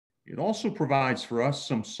it also provides for us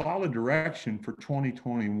some solid direction for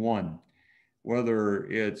 2021, whether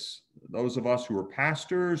it's those of us who are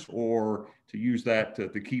pastors, or to use that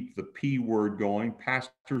to keep the P word going,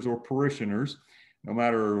 pastors or parishioners, no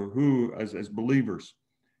matter who, as believers.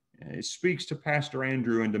 It speaks to Pastor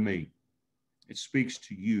Andrew and to me. It speaks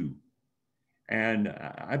to you. And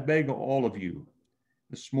I beg all of you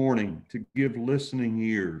this morning to give listening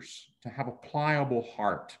ears, to have a pliable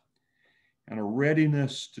heart, and a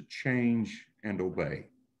readiness to change and obey.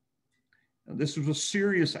 Now, this was a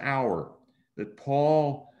serious hour that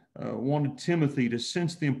Paul wanted Timothy to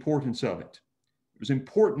sense the importance of it. It was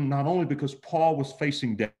important not only because Paul was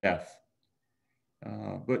facing death,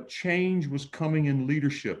 but change was coming in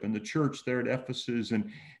leadership in the church there at Ephesus,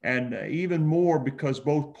 and even more because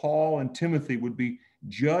both Paul and Timothy would be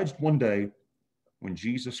judged one day when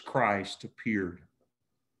Jesus Christ appeared.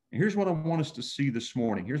 And here's what I want us to see this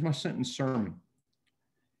morning. Here's my sentence sermon.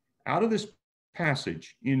 Out of this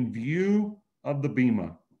passage, in view of the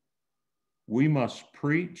Bema, we must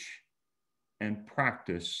preach and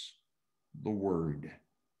practice the word.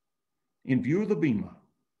 In view of the Bema,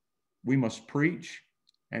 we must preach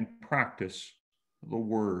and practice the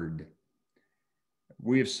word.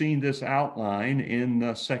 We have seen this outline in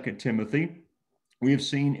 2 Timothy. We have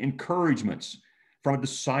seen encouragements from a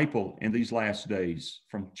disciple in these last days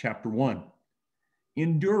from chapter 1.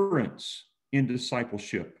 Endurance in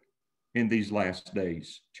discipleship in these last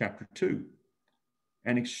days, chapter 2.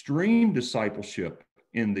 And extreme discipleship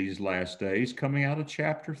in these last days coming out of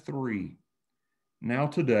chapter 3. Now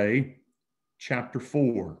today, chapter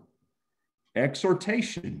 4.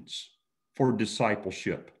 Exhortations for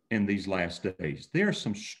discipleship in these last days. There are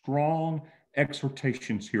some strong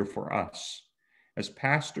exhortations here for us as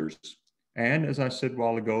pastors and, as I said a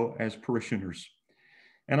while ago, as parishioners.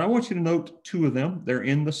 And I want you to note two of them. They're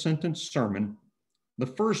in the sentence sermon. The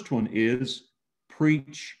first one is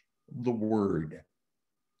preach the word.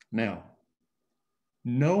 Now,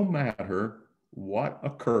 no matter what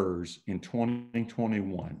occurs in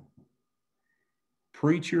 2021,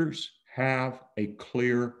 preachers have a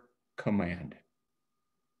clear command.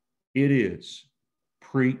 It is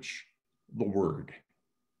preach the word.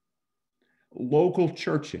 Local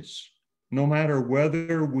churches, no matter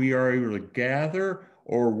whether we are able to gather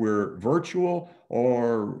or we're virtual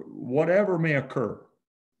or whatever may occur,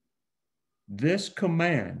 this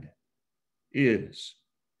command is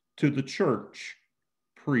to the church,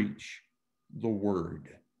 preach the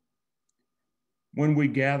word. When we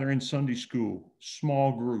gather in Sunday school,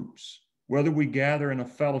 small groups, whether we gather in a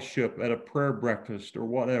fellowship at a prayer breakfast or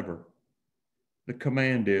whatever, the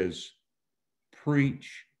command is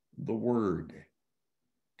preach the word.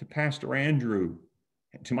 To Pastor Andrew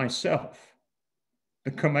and to myself,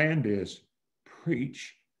 the command is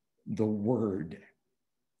preach the word.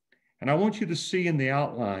 And I want you to see in the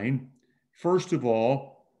outline, first of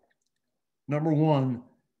all, number one,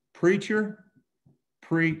 preacher,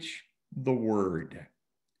 preach the word.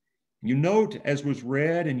 You note, as was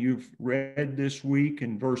read, and you've read this week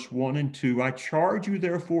in verse 1 and 2, I charge you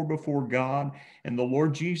therefore before God and the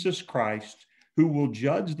Lord Jesus Christ, who will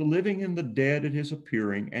judge the living and the dead at his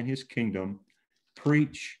appearing and his kingdom,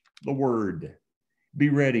 preach the word. Be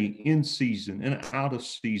ready in season and out of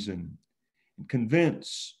season.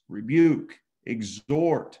 Convince, rebuke,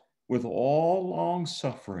 exhort with all long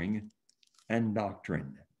suffering and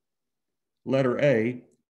doctrine. Letter A,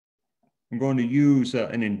 I'm going to use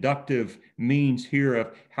an inductive means here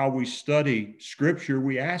of how we study Scripture.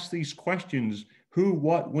 We ask these questions: who,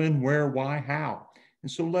 what, when, where, why, how. And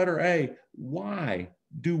so letter A, why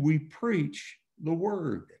do we preach the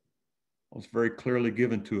word? Well, it's very clearly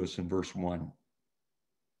given to us in verse 1.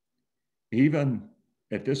 Even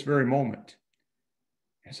at this very moment,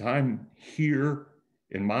 as I'm here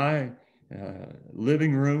in my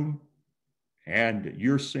living room, and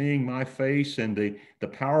you're seeing my face and the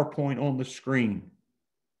PowerPoint on the screen,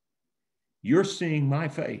 you're seeing my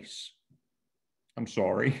face. I'm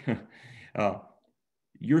sorry.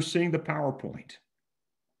 You're seeing the PowerPoint.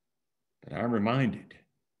 But I'm reminded,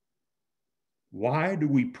 why do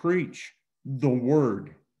we preach the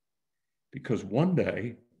word? Because one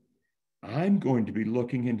day I'm going to be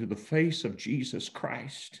looking into the face of Jesus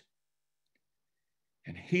Christ,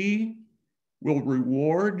 and he will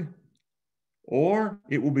reward, or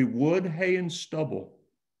it will be wood, hay, and stubble,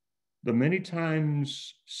 the many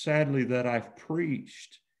times, sadly, that I've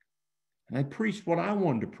preached. And I preached what I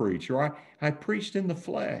wanted to preach, or I preached in the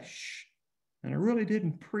flesh, and I really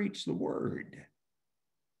didn't preach the word.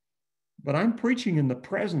 But I'm preaching in the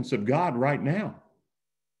presence of God right now.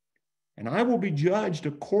 And I will be judged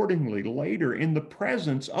accordingly later in the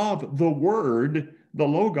presence of the word the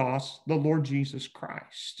Logos, the Lord Jesus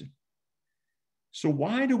Christ. So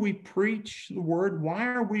why do we preach the word? Why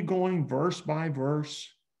are we going verse by verse?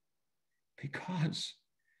 Because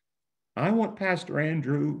I want Pastor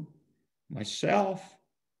Andrew, myself,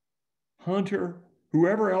 Hunter,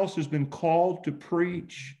 whoever else has been called to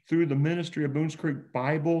preach through the ministry of Boones Creek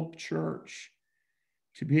Bible Church,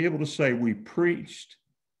 to be able to say we preached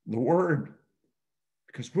the word,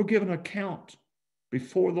 because we'll give an account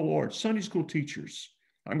before the Lord. Sunday school teachers,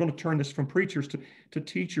 I'm going to turn this from preachers to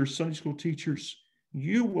teachers, Sunday school teachers.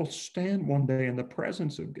 You will stand one day in the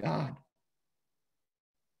presence of God,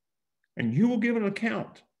 and you will give an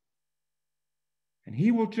account, and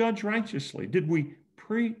he will judge righteously. Did we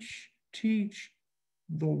preach, teach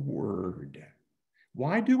the word?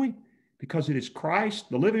 Why do we? Because it is Christ,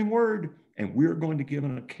 the living word, and we're going to give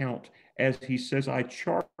an account. As he says, I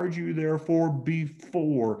charge you therefore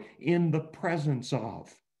before, in the presence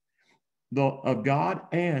of God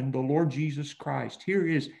and the Lord Jesus Christ. Here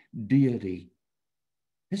is deity.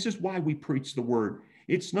 This is why we preach the word.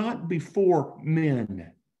 It's not before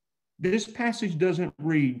men. This passage doesn't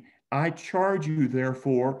read, I charge you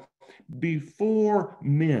therefore before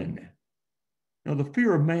men. Now, the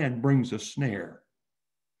fear of man brings a snare.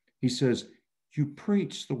 He says, you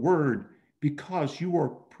preach the word because you are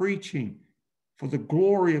preaching for the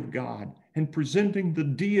glory of God and presenting the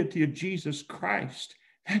deity of Jesus Christ.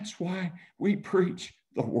 That's why we preach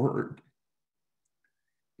the word.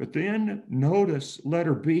 But then notice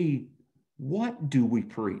letter B, what do we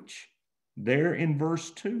preach? There in verse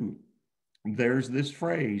 2, there's this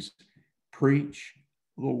phrase, preach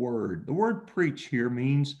the word. The word preach here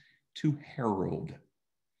means to herald.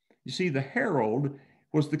 You see, the herald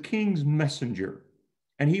was the king's messenger,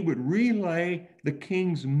 and he would relay the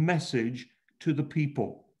king's message to the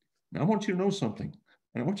people. Now, I want you to know something,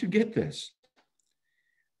 and I want you to get this.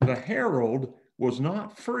 The herald was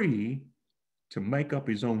not free to make up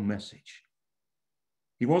his own message.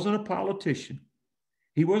 He wasn't a politician.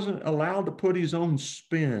 He wasn't allowed to put his own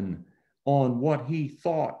spin on what he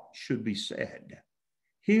thought should be said.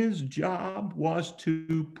 His job was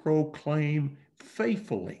to proclaim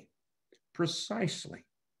faithfully, precisely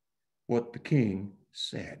what the king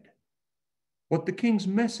said, what the king's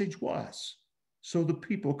message was, so the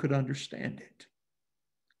people could understand it.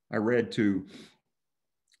 I read to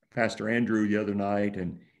Pastor Andrew the other night,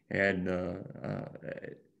 and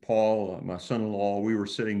Paul, my son-in-law, we were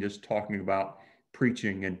sitting just talking about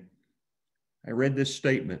preaching, and I read this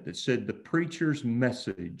statement that said the preacher's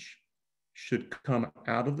message should come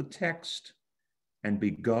out of the text and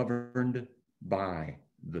be governed by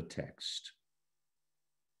the text.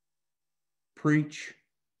 Preach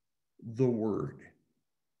the word.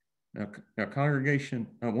 Now, congregation,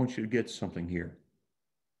 I want you to get something here.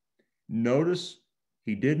 Notice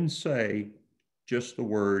he didn't say just the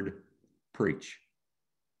word preach.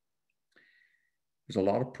 There's a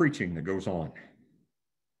lot of preaching that goes on.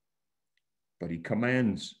 But he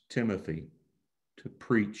commands Timothy to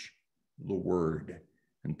preach the word.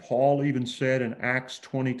 And Paul even said in Acts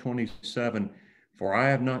 20:27, for I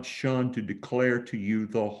have not shunned to declare to you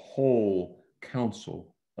the whole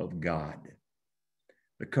counsel of God.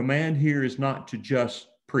 The command here is not to just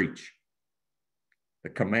preach. The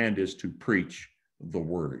command is to preach the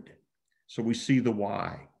word. So we see the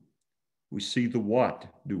why. We see the what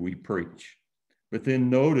do we preach. But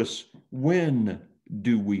then notice, when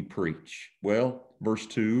do we preach? Well, verse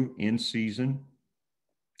 2, in season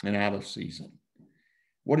and out of season.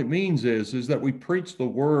 What it means is that we preach the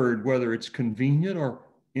word whether it's convenient or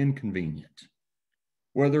inconvenient,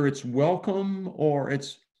 whether it's welcome or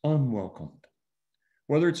it's unwelcomed,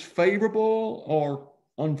 whether it's favorable or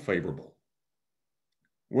unfavorable,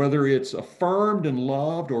 whether it's affirmed and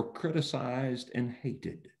loved or criticized and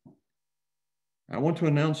hated. I want to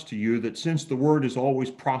announce to you that since the word is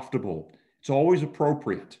always profitable, it's always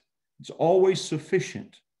appropriate, it's always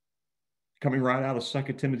sufficient, coming right out of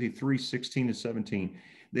 2 Timothy 3:16 and 17,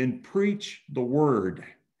 then preach the word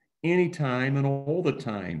anytime and all the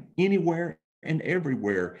time, anywhere and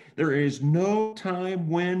everywhere. There is no time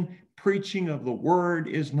when preaching of the word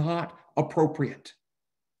is not appropriate.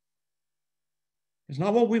 It's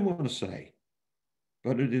not what we want to say,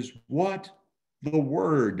 but it is what the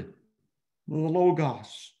word, the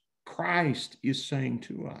Logos, Christ is saying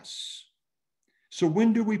to us. So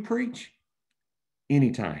when do we preach?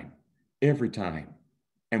 Anytime, every time.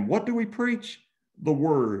 And what do we preach? The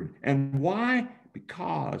word. And why?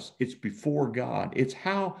 Because it's before God. It's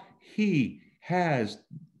how he has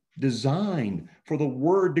designed for the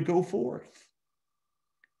word to go forth.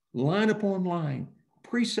 Line upon line,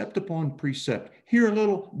 precept upon precept, here a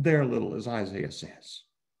little, there a little, as Isaiah says.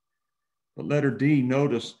 But letter D,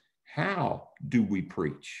 notice, how do we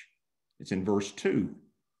preach? It's in verse 2.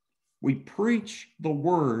 We preach the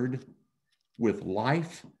word with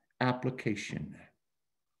life application.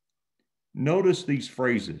 Notice these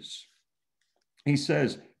phrases. He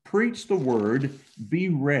says, preach the word, be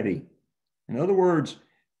ready. In other words,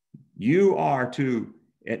 you are to,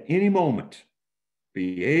 at any moment,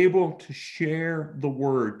 be able to share the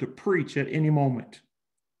word, to preach at any moment.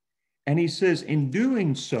 And he says, in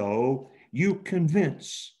doing so, you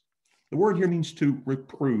convince. The word here means to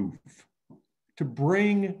reprove, to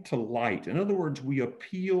bring to light. In other words, we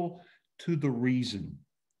appeal to the reason.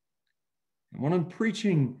 And when I'm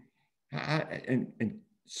preaching and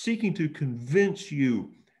seeking to convince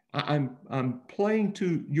you, I'm playing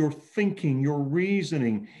to your thinking, your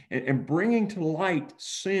reasoning, and bringing to light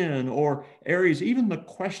sin or areas. Even the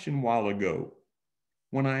question a while ago,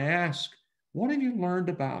 when I asked, what have you learned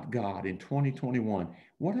about God in 2021?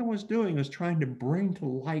 What I was doing was trying to bring to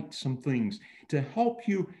light some things to help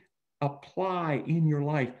you apply in your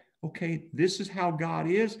life. Okay, this is how God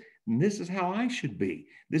is, and this is how I should be.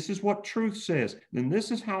 This is what truth says, and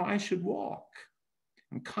this is how I should walk.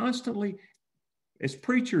 And constantly, as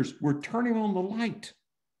preachers, we're turning on the light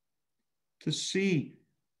to see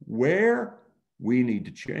where we need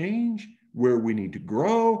to change, where we need to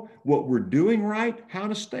grow, what we're doing right, how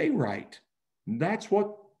to stay right. That's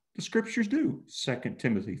what the scriptures do, 2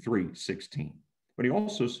 Timothy 3:16. But he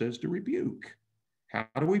also says to rebuke. How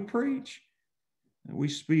do we preach? We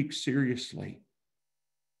speak seriously,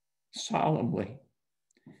 solemnly.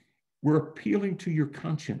 We're appealing to your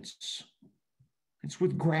conscience. It's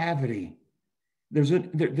with gravity. This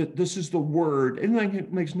is the word.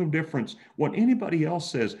 It makes no difference what anybody else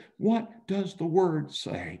says. What does the word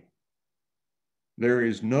say? There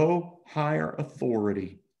is no higher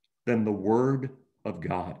authority than the word of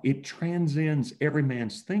God. It transcends every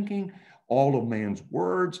man's thinking, all of man's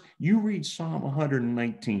words. You read Psalm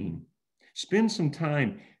 119. Spend some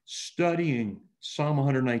time studying Psalm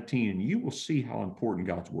 119, and you will see how important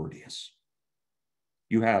God's word is.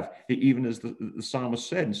 You have, even as the psalmist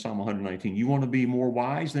said in Psalm 119, you want to be more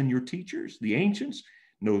wise than your teachers, the ancients?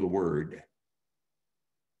 Know the word.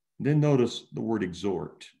 Then notice the word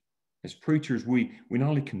exhort. As preachers, we not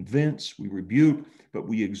only convince, we rebuke, but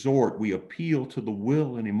we exhort, we appeal to the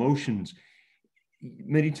will and emotions.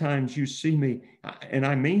 Many times you see me, and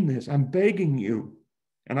I mean this, I'm begging you,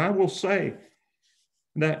 and I will say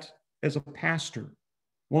that as a pastor,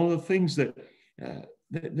 one of the things that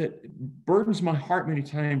burdens my heart many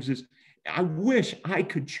times is I wish I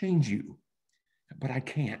could change you, but I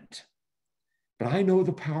can't. But I know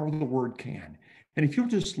the power of the word can. And if you'll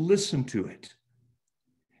just listen to it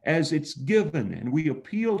as it's given, and we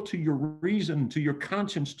appeal to your reason, to your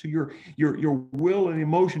conscience, to your will and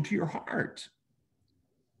emotion, to your heart,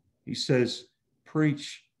 he says,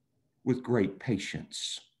 preach with great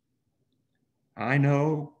patience. I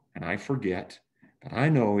know, and I forget, but I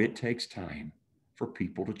know it takes time for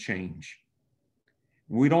people to change.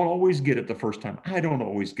 We don't always get it the first time. I don't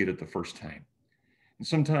always get it the first time. And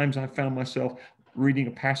sometimes I found myself reading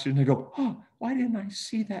a passage and I go, oh, why didn't I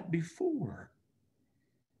see that before?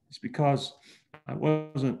 It's because I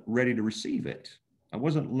wasn't ready to receive it. I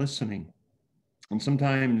wasn't listening. And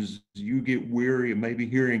sometimes you get weary of maybe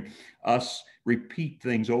hearing us repeat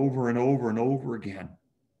things over and over and over again.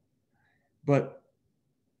 But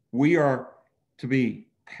we are to be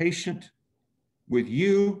patient with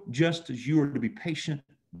you just as you are to be patient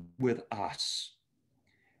with us.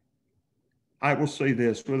 I will say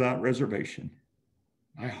this without reservation.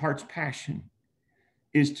 My heart's passion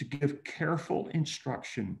is to give careful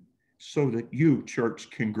instruction so that you,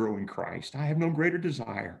 church, can grow in Christ. I have no greater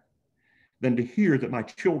desire than to hear that my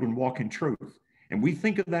children walk in truth. And we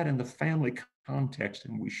think of that in the family context,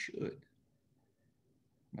 and we should.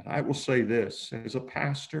 But I will say this, as a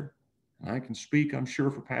pastor, I can speak, I'm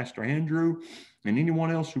sure, for Pastor Andrew and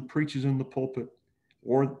anyone else who preaches in the pulpit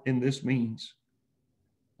or in this means.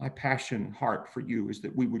 My passion and heart for you is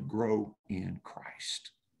that we would grow in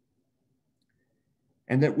Christ.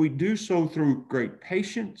 And that we do so through great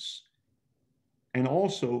patience and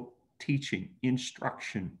also teaching,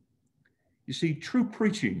 instruction. You see, true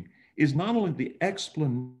preaching is not only the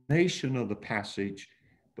explanation of the passage,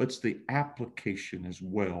 but it's the application as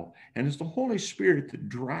well. And it's the Holy Spirit that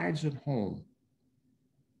drives it home.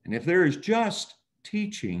 And if there is just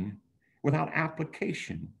teaching without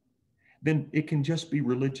application, then it can just be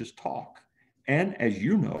religious talk. And as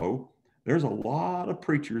you know, there's a lot of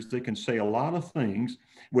preachers that can say a lot of things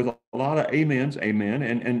with a lot of amens, amen,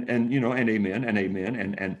 and amen, and amen,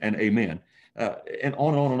 and amen. And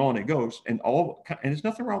on and on and on it goes. And there's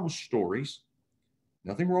nothing wrong with stories,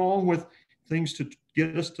 nothing wrong with things to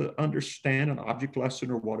get us to understand an object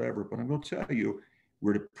lesson or whatever. But I'm going to tell you,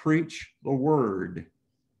 we're to preach the word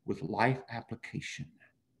with life application.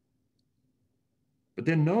 But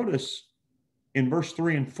then notice in verse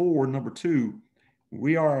 3 and 4, number 2,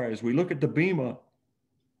 we are, as we look at the Bema,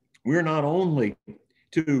 we're not only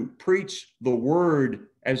to preach the word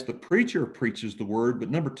as the preacher preaches the word, but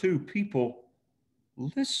number 2, people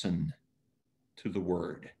listen to the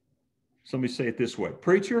word. Somebody say it this way: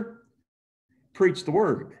 preacher, preach the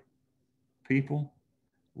word. People,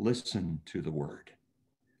 listen to the word.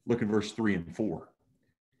 Look at verse 3 and 4.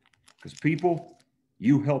 Because people,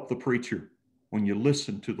 you help the preacher when you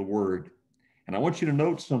listen to the word. And I want you to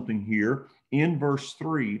note something here in verse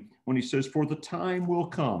 3 when he says, for the time will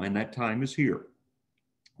come, and that time is here.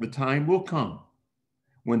 The time will come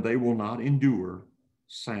when they will not endure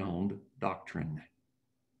sound doctrine.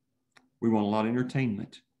 We want a lot of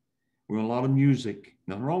entertainment. We want a lot of music.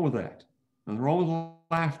 Nothing wrong with that. Nothing wrong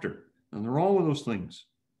with laughter. Nothing wrong with those things.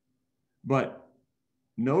 But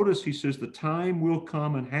notice he says the time will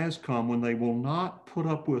come and has come when they will not put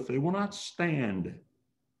up with, they will not stand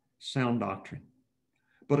sound doctrine,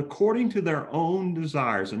 but according to their own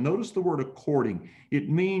desires. And notice the word according. It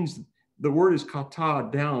means, the word is kata,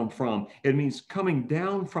 down from. It means coming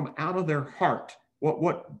down from out of their heart.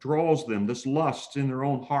 What draws them, this lust in their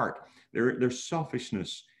own heart, their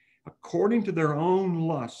selfishness. According to their own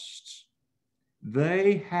lusts,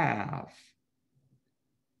 they have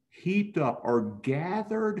heaped up or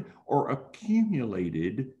gathered or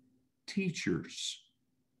accumulated teachers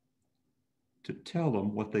to tell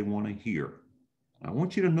them what they want to hear. I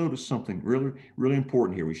want you to notice something really, really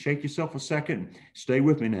important here. We shake yourself a second. Stay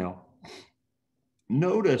with me now.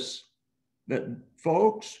 Notice that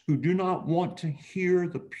folks who do not want to hear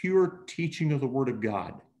the pure teaching of the Word of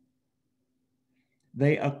God,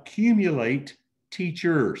 they accumulate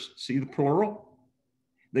teachers. See the plural?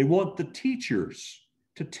 They want the teachers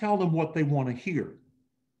to tell them what they want to hear.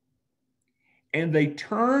 And they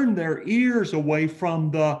turn their ears away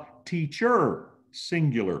from the teacher,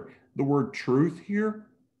 singular. The word truth here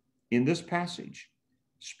in this passage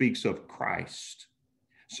speaks of Christ.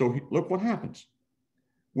 So look what happens.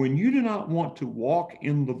 When you do not want to walk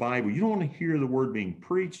in the Bible, you don't want to hear the word being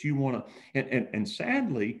preached, you want to, and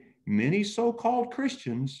sadly, many so-called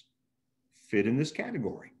Christians fit in this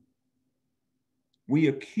category. We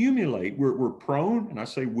accumulate, we're prone, and I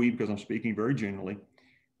say we because I'm speaking very generally,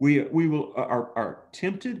 we are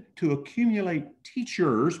tempted to accumulate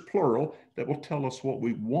teachers, plural, that will tell us what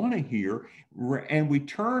we want to hear, and we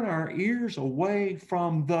turn our ears away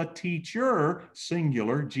from the teacher,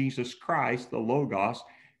 singular, Jesus Christ, the Logos,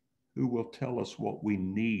 who will tell us what we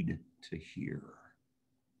need to hear.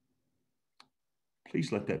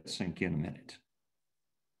 Please let that sink in a minute.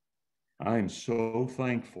 I am so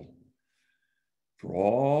thankful for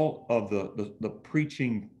all of the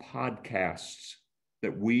preaching podcasts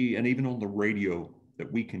that we, and even on the radio,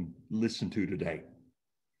 that we can listen to today.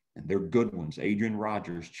 And they're good ones. Adrian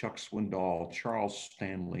Rogers, Chuck Swindoll, Charles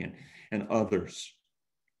Stanley, and others.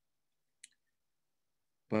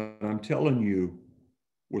 But I'm telling you,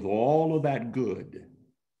 with all of that good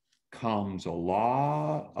comes a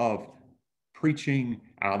lot of preaching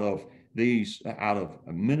out of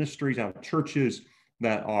ministries, out of churches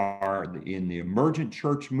that are in the emergent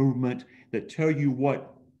church movement that tell you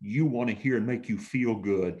what you want to hear and make you feel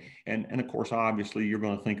good. And of course, obviously, you're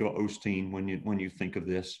going to think of Osteen when you think of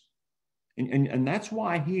this. And that's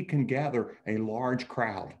why he can gather a large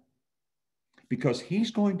crowd, because he's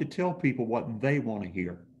going to tell people what they want to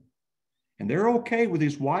hear. And they're okay with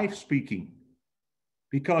his wife speaking,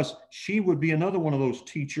 because she would be another one of those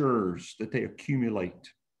teachers that they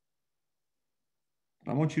accumulate.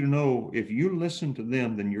 I want you to know, if you listen to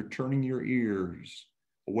them, then you're turning your ears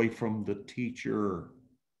away from the teacher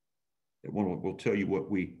that will tell you what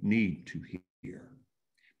we need to hear.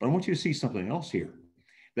 But I want you to see something else here.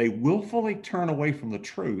 They willfully turn away from the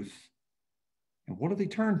truth. And what do they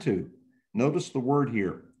turn to? Notice the word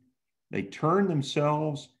here. They turn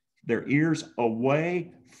their ears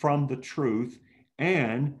away from the truth,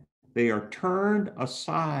 and they are turned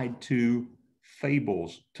aside to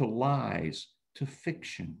fables, to lies, to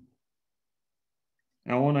fiction.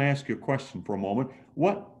 Now, I want to ask you a question for a moment.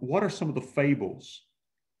 What are some of the fables?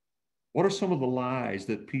 What are some of the lies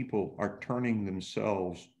that people are turning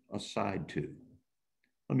themselves aside to?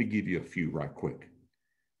 Let me give you a few right quick.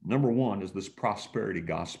 Number one is this prosperity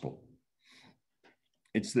gospel.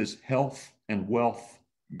 It's this health and wealth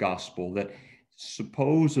gospel that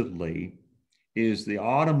supposedly is the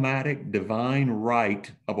automatic divine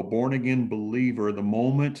right of a born-again believer the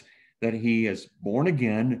moment that he is born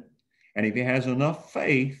again. And if he has enough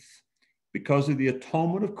faith, because of the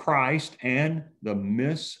atonement of Christ and the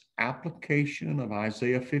misapplication of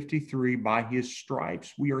Isaiah 53, by his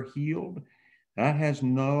stripes we are healed, that has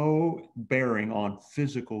no bearing on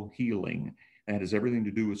physical healing. That has everything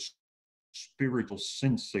to do with spiritual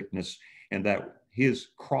sin sickness, and that his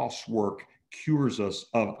cross work cures us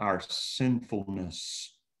of our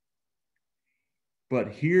sinfulness.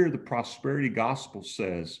 But here the prosperity gospel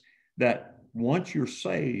says that once you're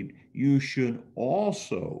saved, you should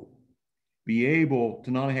also be able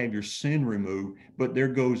to not only have your sin removed, but there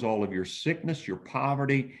goes all of your sickness, your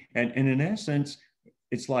poverty. And in essence,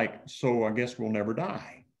 it's like, so I guess we'll never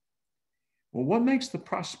die. Well, what makes the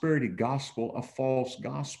prosperity gospel a false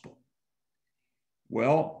gospel?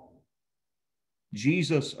 Well,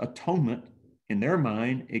 Jesus' atonement, in their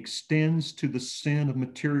mind, extends to the sin of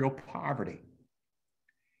material poverty.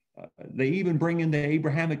 They even bring in the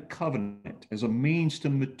Abrahamic covenant as a means to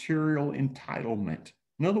material entitlement.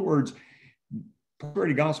 In other words,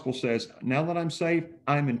 prosperity gospel says, now that I'm saved,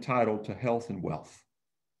 I'm entitled to health and wealth.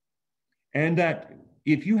 And that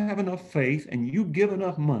if you have enough faith and you give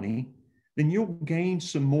enough money, then you'll gain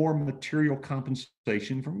some more material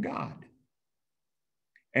compensation from God.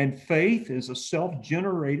 And faith is a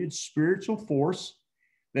self-generated spiritual force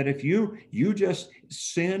that if you just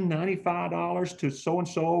send $95 to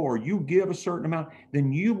so-and-so, or you give a certain amount,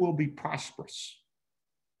 then you will be prosperous.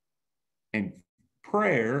 And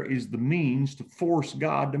prayer is the means to force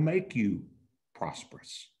God to make you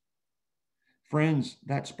prosperous. Friends,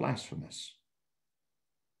 that's blasphemous.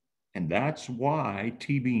 And that's why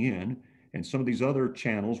TBN and some of these other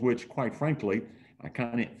channels, which quite frankly, I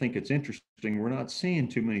kind of think it's interesting, we're not seeing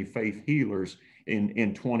too many faith healers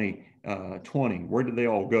in 2020. Where did they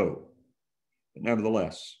all go? But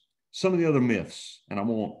nevertheless, some of the other myths, and I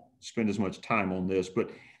won't spend as much time on this,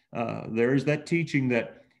 but there is that teaching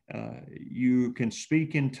that you can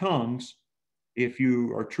speak in tongues. If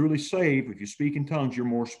you are truly saved, if you speak in tongues, you're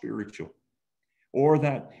more spiritual. Or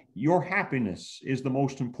that your happiness is the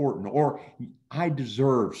most important, or I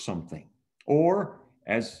deserve something. Or,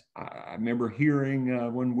 as I remember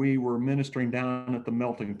hearing when we were ministering down at the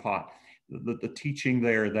Melting Pot, the teaching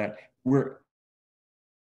there that we're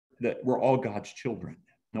all God's children.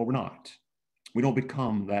 No, we're not. We don't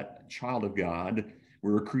become that child of God.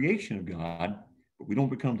 We're a creation of God, but we don't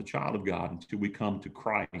become the child of God until we come to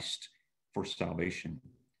Christ for salvation.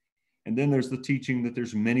 And then there's the teaching that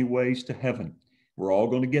there's many ways to heaven. We're all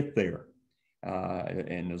going to get there.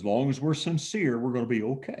 And as long as we're sincere, we're going to be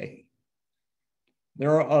okay.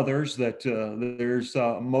 There are others that there's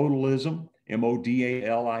modalism,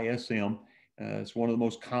 M-O-D-A-L-I-S-M. It's one of the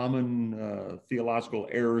most common theological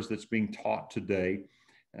errors that's being taught today.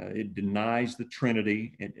 It denies the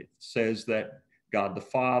Trinity. It says that God the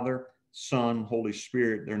Father, Son, Holy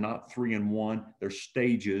Spirit, they're not three in one. They're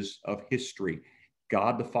stages of history.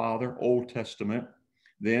 God the Father, Old Testament.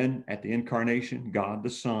 Then at the incarnation, God the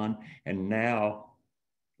Son. And now,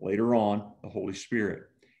 later on, the Holy Spirit,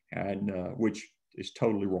 and which is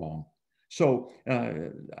totally wrong. So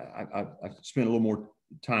I've spent a little more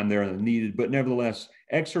time there than needed, but nevertheless,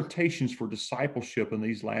 exhortations for discipleship in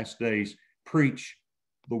these last days: preach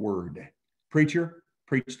the word. Preacher,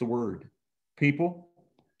 preach the word. People,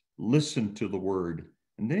 listen to the word.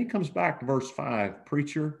 And then he comes back to verse 5,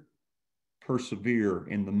 preacher, persevere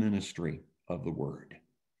in the ministry of the word.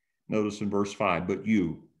 Notice in verse 5, but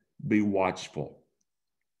you be watchful,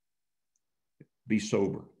 be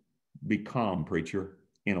sober, be calm, preacher,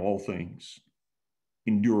 in all things,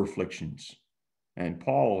 endure afflictions. And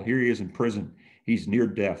Paul, here he is in prison. He's near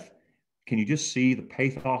death. Can you just see the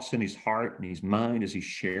pathos in his heart and his mind as he's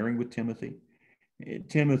sharing with Timothy?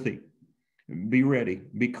 Timothy, be ready,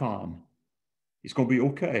 be calm. It's going to be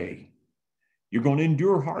okay. You're going to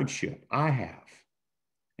endure hardship. I have.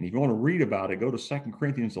 And if you want to read about it, go to 2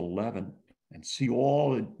 Corinthians 11 and see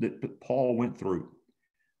all that Paul went through.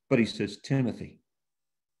 But he says, Timothy,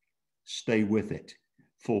 stay with it.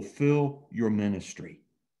 Fulfill your ministry.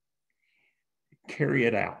 Carry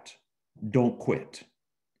it out. Don't quit.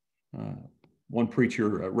 One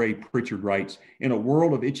preacher, Ray Pritchard, writes, in a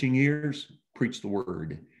world of itching ears, preach the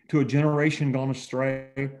word. To a generation gone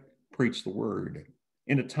astray, preach the word.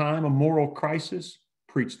 In a time of moral crisis,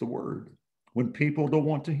 preach the word. When people don't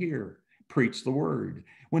want to hear, preach the word.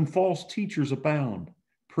 When false teachers abound,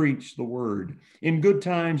 preach the word. In good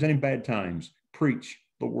times and in bad times, preach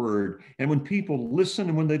the word. And when people listen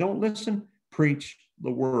and when they don't listen, preach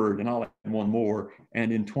the word. And I'll add one more.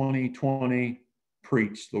 And in 2020,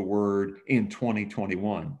 preach the word. In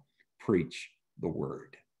 2021, preach the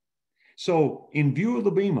word. So in view of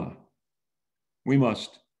the Bema, we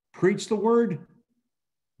must preach the word,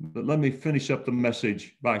 But let me finish up the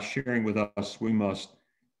message by sharing with us we must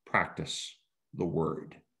practice the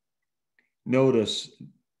word. Notice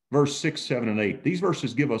verse 6, 7, and 8. These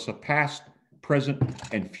verses give us a past, present,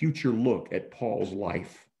 and future look at Paul's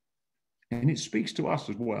life. And it speaks to us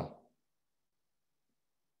as well.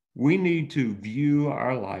 We need to view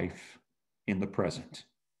our life in the present.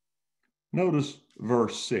 Notice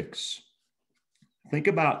verse 6. Think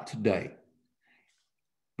about today.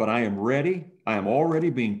 But I am ready. I am already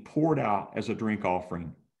being poured out as a drink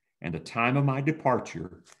offering, and the time of my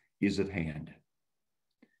departure is at hand.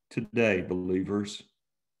 Today, believers,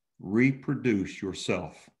 reproduce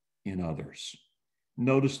yourself in others.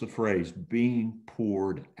 Notice the phrase, being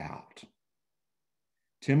poured out.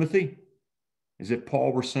 Timothy, as if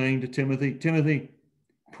Paul were saying to Timothy, Timothy,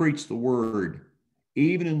 preach the word,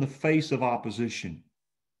 even in the face of opposition.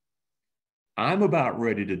 I'm about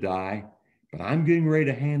ready to die, but I'm getting ready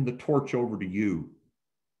to hand the torch over to you.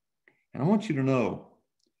 And I want you to know,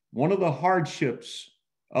 one of the hardships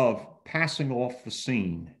of passing off the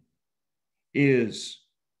scene is,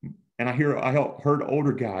 and I heard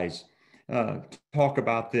older guys talk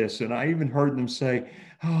about this, and I even heard them say,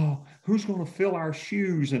 oh, who's going to fill our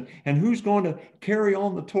shoes and who's going to carry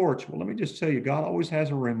on the torch? Well, let me just tell you, God always has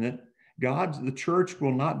a remnant. The church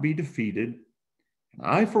will not be defeated. And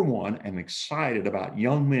I, for one, am excited about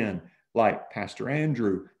young men like Pastor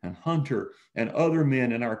Andrew and Hunter and other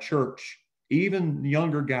men in our church, even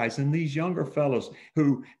younger guys and these younger fellows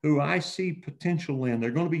who I see potential in.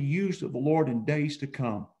 They're going to be used of the Lord in days to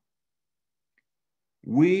come.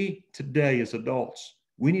 We today as adults,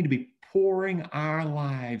 we need to be pouring our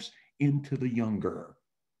lives into the younger.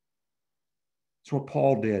 It's what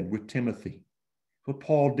Paul did with Timothy, what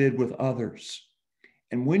Paul did with others.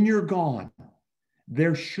 And when you're gone,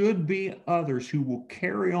 there should be others who will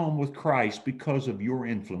carry on with Christ because of your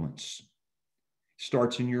influence. It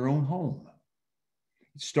starts in your own home.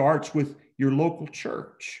 It starts with your local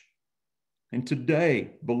church. And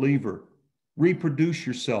today, believer, reproduce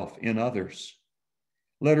yourself in others.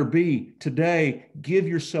 Letter B, today, give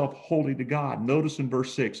yourself wholly to God. Notice in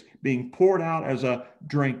verse 6, being poured out as a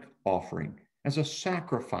drink offering, as a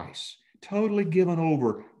sacrifice, totally given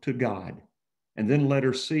over to God. And then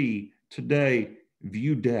letter C, today,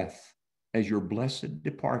 view death as your blessed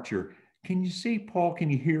departure. Can you see Paul?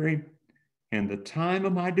 Can you hear him? And the time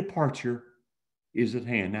of my departure is at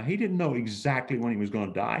hand. Now, he didn't know exactly when he was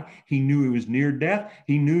going to die. He knew he was near death.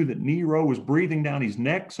 He knew that Nero was breathing down his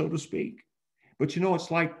neck, so to speak. But you know,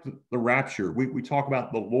 it's like the rapture. We talk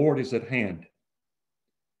about the Lord is at hand.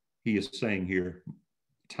 He is saying here,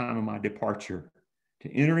 time of my departure,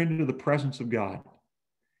 to enter into the presence of God,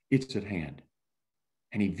 it's at hand.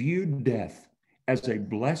 And he viewed death as a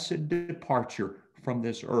blessed departure from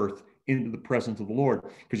this earth into the presence of the Lord.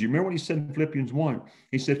 Because you remember what he said in Philippians 1,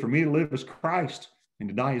 he said, for me to live is Christ and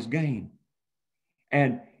to die is gain.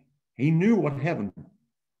 And he knew what heaven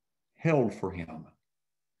held for him.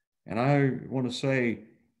 And I want to say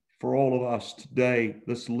for all of us today,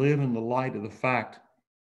 let's live in the light of the fact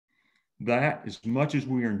that as much as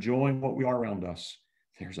we are enjoying what we are around us,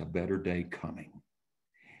 there's a better day coming.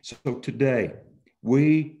 So today,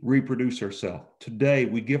 we reproduce ourselves. Today,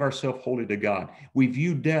 we give ourselves wholly to God. We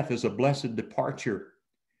view death as a blessed departure.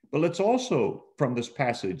 But let's also, from this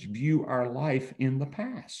passage, view our life in the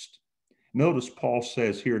past. Notice Paul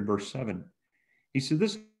says here in verse 7, he said,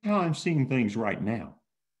 this is how I'm seeing things right now.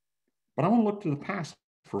 But I want to look to the past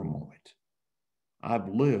for a moment. I've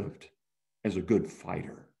lived as a good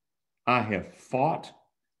fighter. I have fought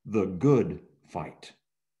the good fight.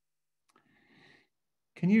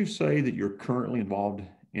 Can you say that you're currently involved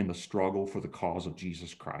in the struggle for the cause of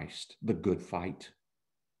Jesus Christ, the good fight?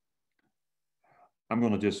 I'm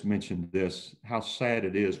going to just mention this, how sad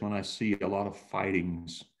it is when I see a lot of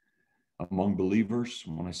fightings among believers,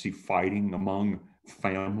 when I see fighting among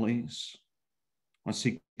families, when I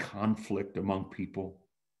see conflict among people.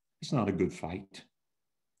 It's not a good fight.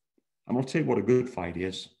 I'm going to tell you what a good fight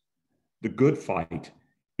is. The good fight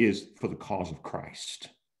is for the cause of Christ.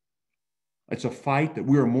 It's a fight that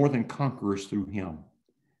we are more than conquerors through him.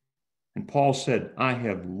 And Paul said, I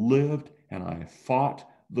have lived and I have fought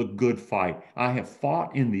the good fight. I have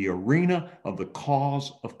fought in the arena of the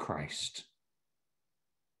cause of Christ.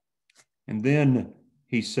 And then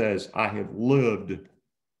he says, I have lived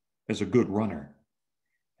as a good runner.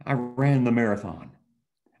 I ran the marathon.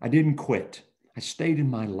 I didn't quit. I stayed in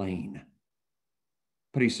my lane.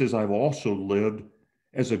 But he says, I've also lived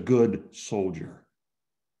as a good soldier.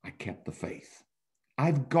 I kept the faith.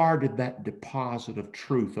 I've guarded that deposit of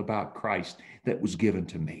truth about Christ that was given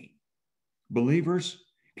to me. Believers,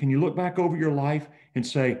 can you look back over your life and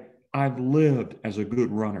say, I've lived as a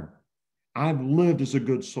good runner. I've lived as a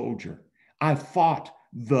good soldier. I've fought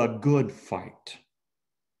the good fight.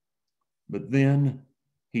 But then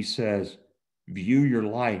he says, view your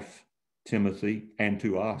life, Timothy, and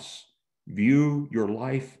to us. View your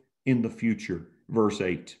life in the future. Verse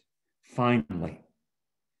 8. Finally,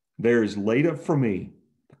 there is laid up for me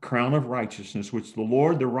the crown of righteousness, which the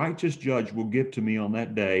Lord, the righteous judge, will give to me on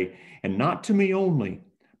that day, and not to me only,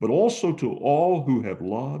 but also to all who have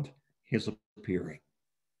loved his appearing.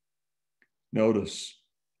 Notice,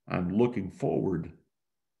 I'm looking forward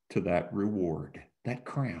to that reward, that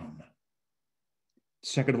crown.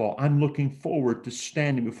 Second of all, I'm looking forward to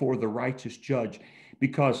standing before the righteous judge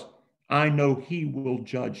because I know he will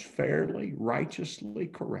judge fairly, righteously,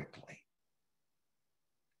 correctly.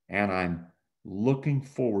 And I'm looking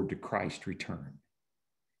forward to Christ's return.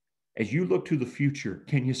 As you look to the future,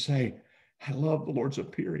 can you say, I love the Lord's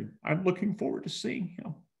appearing. I'm looking forward to seeing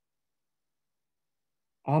him.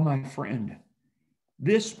 Oh, my friend,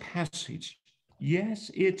 this passage,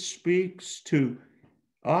 yes, it speaks to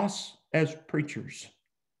us as preachers,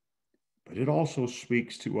 but it also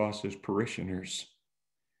speaks to us as parishioners.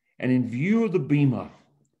 And in view of the Bema,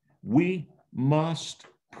 we must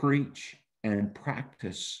preach and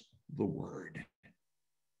practice the word.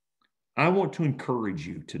 I want to encourage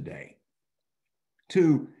you today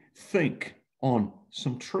to think on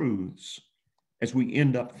some truths as we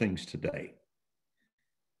end up things today.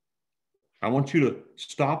 I want you to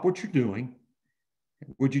stop what you're doing.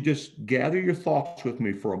 Would you just gather your thoughts with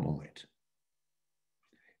me for a moment?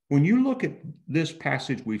 When you look at this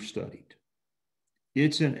passage we've studied,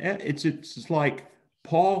 it's like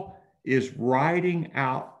Paul is writing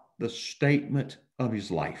out the statement of his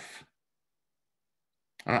life.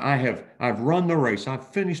 I've run the race. I've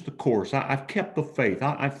finished the course. I've kept the faith.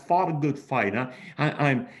 I've fought a good fight.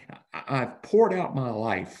 I've poured out my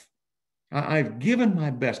life. I've given my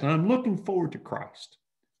best, and I'm looking forward to Christ.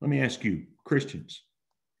 Let me ask you, Christians,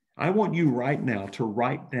 I want you right now to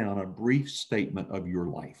write down a brief statement of your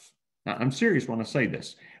life. Now, I'm serious when I say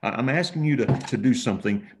this. I'm asking you to do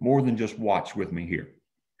something more than just watch with me here.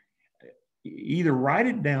 Either write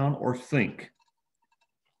it down or think.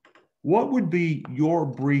 What would be your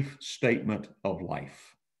brief statement of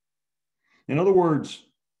life? In other words,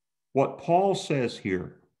 what Paul says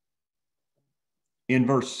here in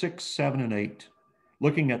verse 6, 7, and 8,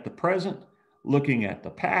 looking at the present, looking at the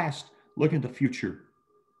past, looking at the future,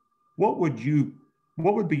 what would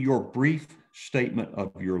be your brief statement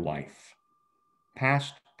of your life?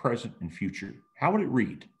 Past, present, and future. How would it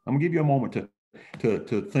read? I'm gonna give you a moment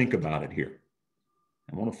to think about it here.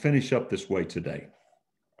 I want to finish up this way today.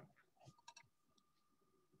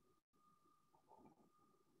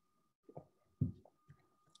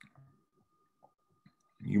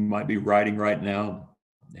 You might be writing right now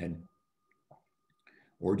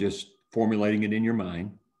or just formulating it in your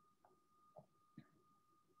mind.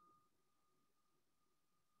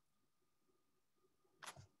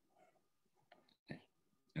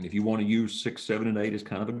 And if you want to use 6, 7, and 8 as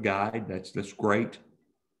kind of a guide, that's great.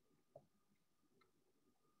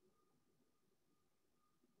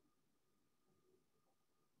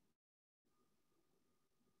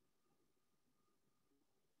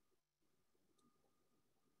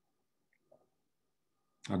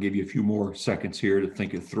 I'll give you a few more seconds here to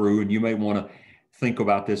think it through, and you may want to think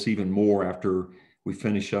about this even more after we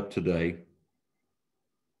finish up today.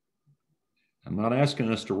 I'm not asking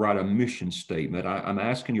us to write a mission statement. I'm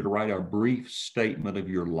asking you to write a brief statement of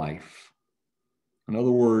your life. In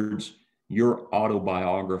other words, your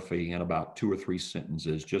autobiography in about 2 or 3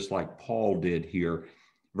 sentences, just like Paul did here,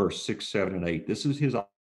 verse 6, 7, and 8. This is his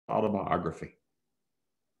autobiography.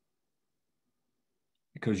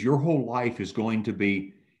 Because your whole life is going to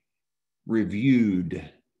be reviewed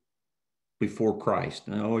before Christ.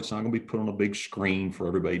 No, it's not going to be put on a big screen for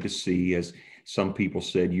everybody to see, as some people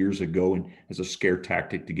said years ago, and as a scare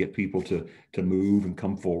tactic to get people to move and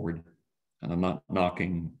come forward. And I'm not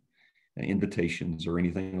knocking invitations or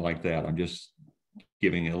anything like that. I'm just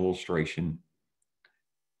giving an illustration.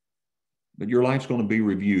 But your life's going to be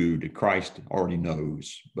reviewed. Christ already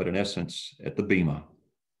knows. But in essence, at the Bema,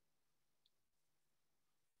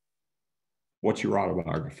 what's your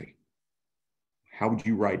autobiography? How would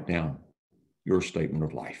you write down your statement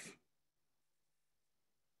of life?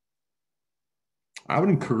 I would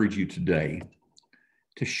encourage you today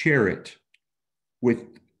to share it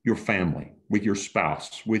with your family, with your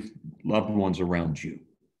spouse, with loved ones around you.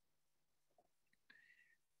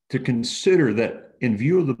 To consider that in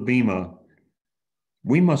view of the Bema,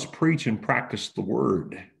 we must preach and practice the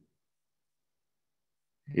word.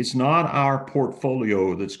 It's not our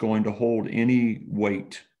portfolio that's going to hold any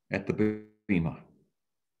weight at the Bema.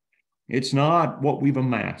 It's not what we've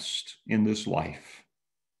amassed in this life.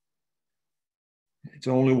 It's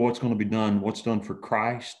only what's going to be done, what's done for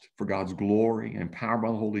Christ, for God's glory, and empowered by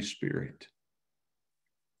the Holy Spirit.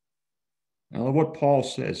 Now, what Paul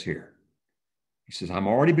says here. He says, I'm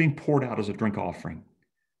already being poured out as a drink offering.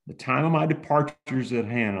 The time of my departure is at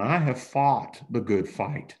hand, and I have fought the good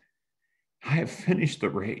fight. I have finished the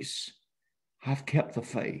race. I've kept the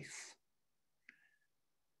faith.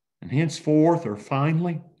 And henceforth, or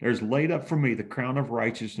finally, there's laid up for me the crown of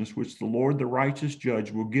righteousness, which the Lord, the righteous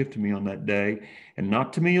judge, will give to me on that day, and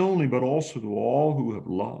not to me only, but also to all who have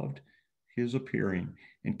loved his appearing.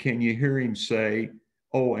 And can you hear him say,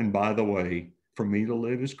 oh, and by the way, for me to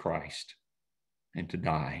live is Christ, and to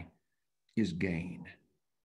die is gain.